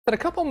But a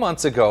couple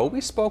months ago,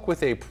 we spoke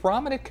with a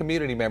prominent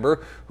community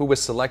member who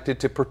was selected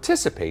to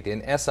participate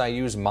in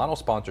SIU's model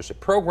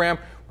sponsorship program,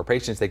 where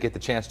patients they get the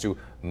chance to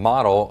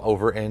model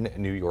over in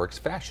New York's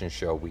Fashion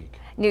Show Week.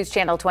 News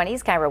Channel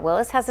 20's Kyra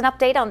Willis has an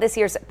update on this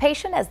year's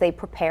patient as they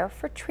prepare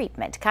for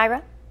treatment.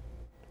 Kyra?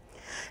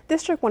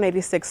 District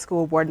 186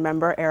 school board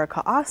member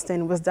Erica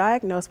Austin was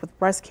diagnosed with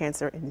breast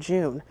cancer in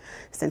June.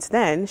 Since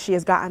then, she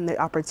has gotten the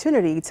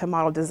opportunity to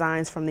model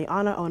designs from the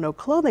Ana Ono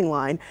clothing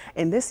line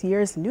in this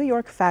year's New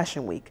York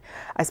Fashion Week.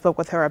 I spoke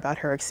with her about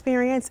her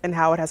experience and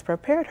how it has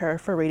prepared her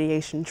for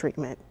radiation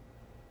treatment.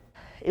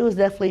 It was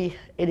definitely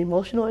an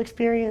emotional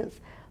experience,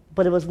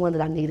 but it was one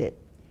that I needed,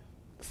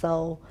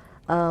 so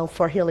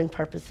for healing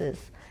purposes.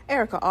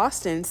 Erica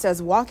Austin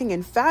says walking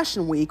in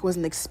Fashion Week was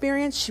an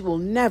experience she will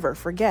never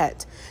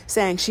forget,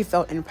 saying she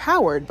felt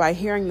empowered by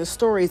hearing the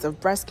stories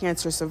of breast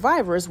cancer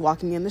survivors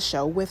walking in the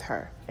show with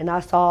her. And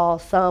I saw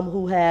some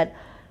who had,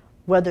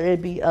 whether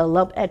it be a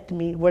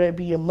lumpectomy, whether it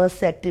be a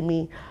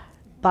mastectomy,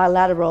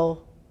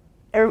 bilateral,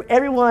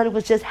 everyone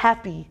was just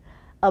happy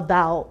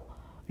about,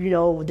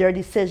 their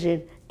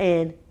decision,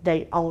 and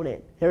they own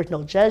it. There's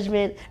no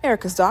judgment.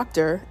 Erica's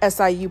doctor,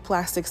 SIU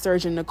plastic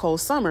surgeon Nicole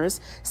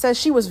Summers, says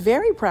she was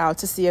very proud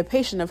to see a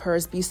patient of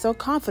hers be so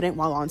confident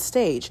while on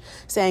stage,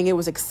 saying it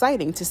was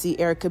exciting to see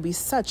Erica be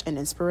such an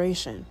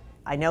inspiration.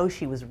 I know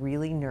she was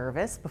really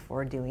nervous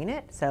before doing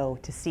it, so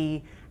to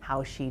see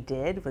how she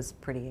did was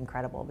pretty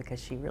incredible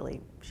because she really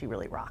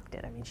rocked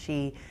it. I mean,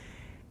 she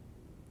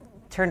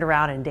turned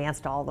around and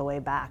danced all the way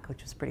back,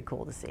 which was pretty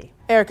cool to see.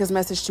 Erica's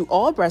message to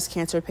all breast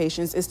cancer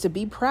patients is to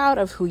be proud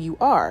of who you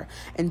are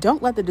and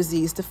don't let the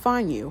disease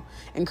define you,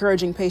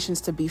 encouraging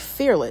patients to be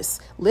fearless,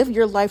 live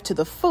your life to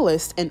the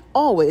fullest, and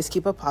always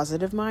keep a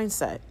positive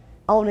mindset.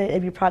 Own it and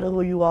be proud of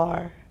who you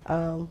are.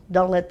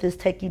 Don't let this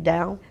take you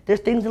down. There's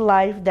things in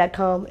life that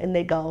come and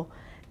they go,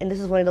 and this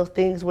is one of those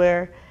things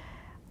where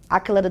I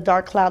can let a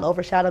dark cloud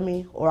overshadow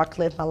me, or I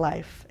can live my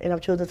life, and I'm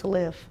choosing to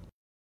live.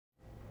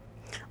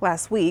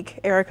 Last week,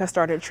 Erica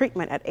started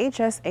treatment at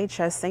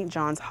HSHS St.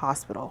 John's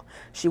Hospital.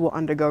 She will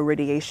undergo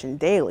radiation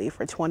daily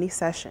for 20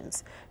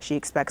 sessions. She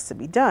expects to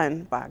be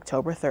done by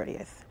October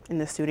 30th. In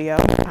the studio,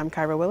 I'm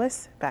Kyra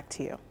Willis. Back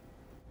to you.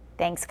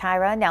 Thanks,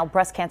 Kyra. Now,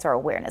 Breast Cancer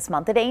Awareness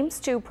Month. It aims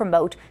to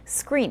promote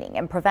screening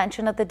and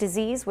prevention of the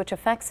disease, which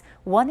affects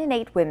 1 in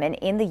 8 women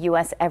in the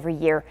U.S. every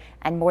year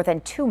and more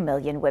than 2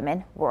 million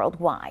women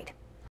worldwide.